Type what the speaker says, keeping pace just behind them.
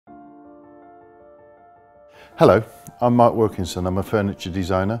Hello, I'm Mark Wilkinson. I'm a furniture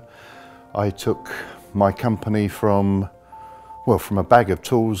designer. I took my company from a bag of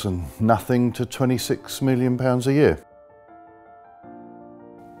tools and nothing to £26 million a year.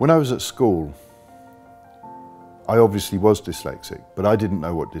 When I was at school, I obviously was dyslexic, but I didn't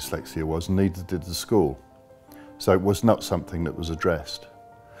know what dyslexia was, and neither did the school. So it was not something that was addressed.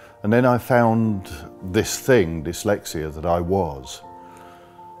 And then I found this thing, dyslexia, that I was.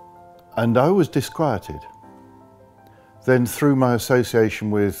 And I was disquieted. Then through my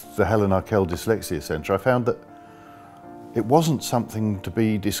association with the Helen Arkell Dyslexia Centre, I found that it wasn't something to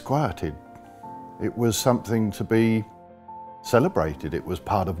be disquieted. It was something to be celebrated. It was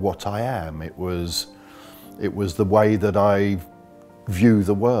part of what I am. It was the way that I view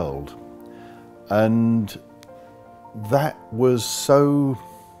the world. And that was so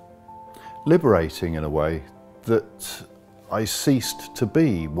liberating in a way that I ceased to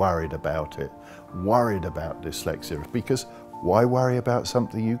be worried about it, worried about dyslexia, because why worry about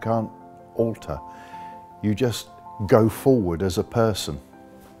something you can't alter? You just go forward as a person.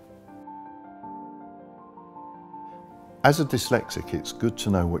 As a dyslexic, it's good to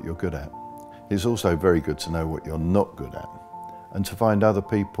know what you're good at. It's also very good to know what you're not good at, and to find other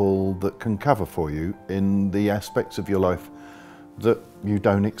people that can cover for you in the aspects of your life that you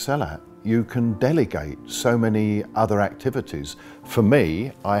don't excel at. You can delegate so many other activities. For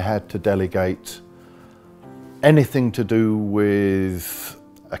me, I had to delegate anything to do with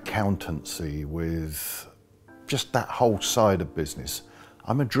accountancy, with just that whole side of business.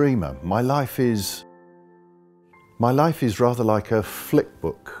 I'm a dreamer. My life is rather like a flick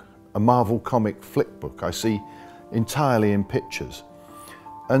book, a Marvel comic flick book. I see entirely in pictures.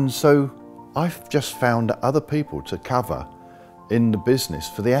 And so I've just found other people to cover in the business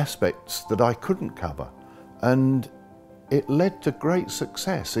for the aspects that I couldn't cover. And it led to great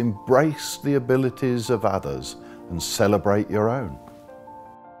success. Embrace the abilities of others and celebrate your own.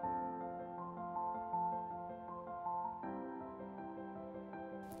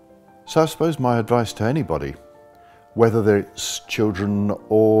 So I suppose my advice to anybody, whether it's children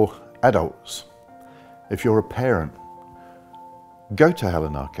or adults, if you're a parent, go to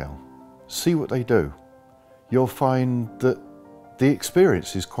Helen Arkell, see what they do. You'll find that the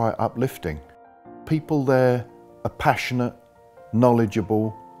experience is quite uplifting. People there are passionate,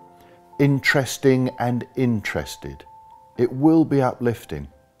 knowledgeable, interesting and interested. It will be uplifting.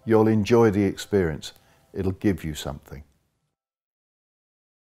 You'll enjoy the experience. It'll give you something.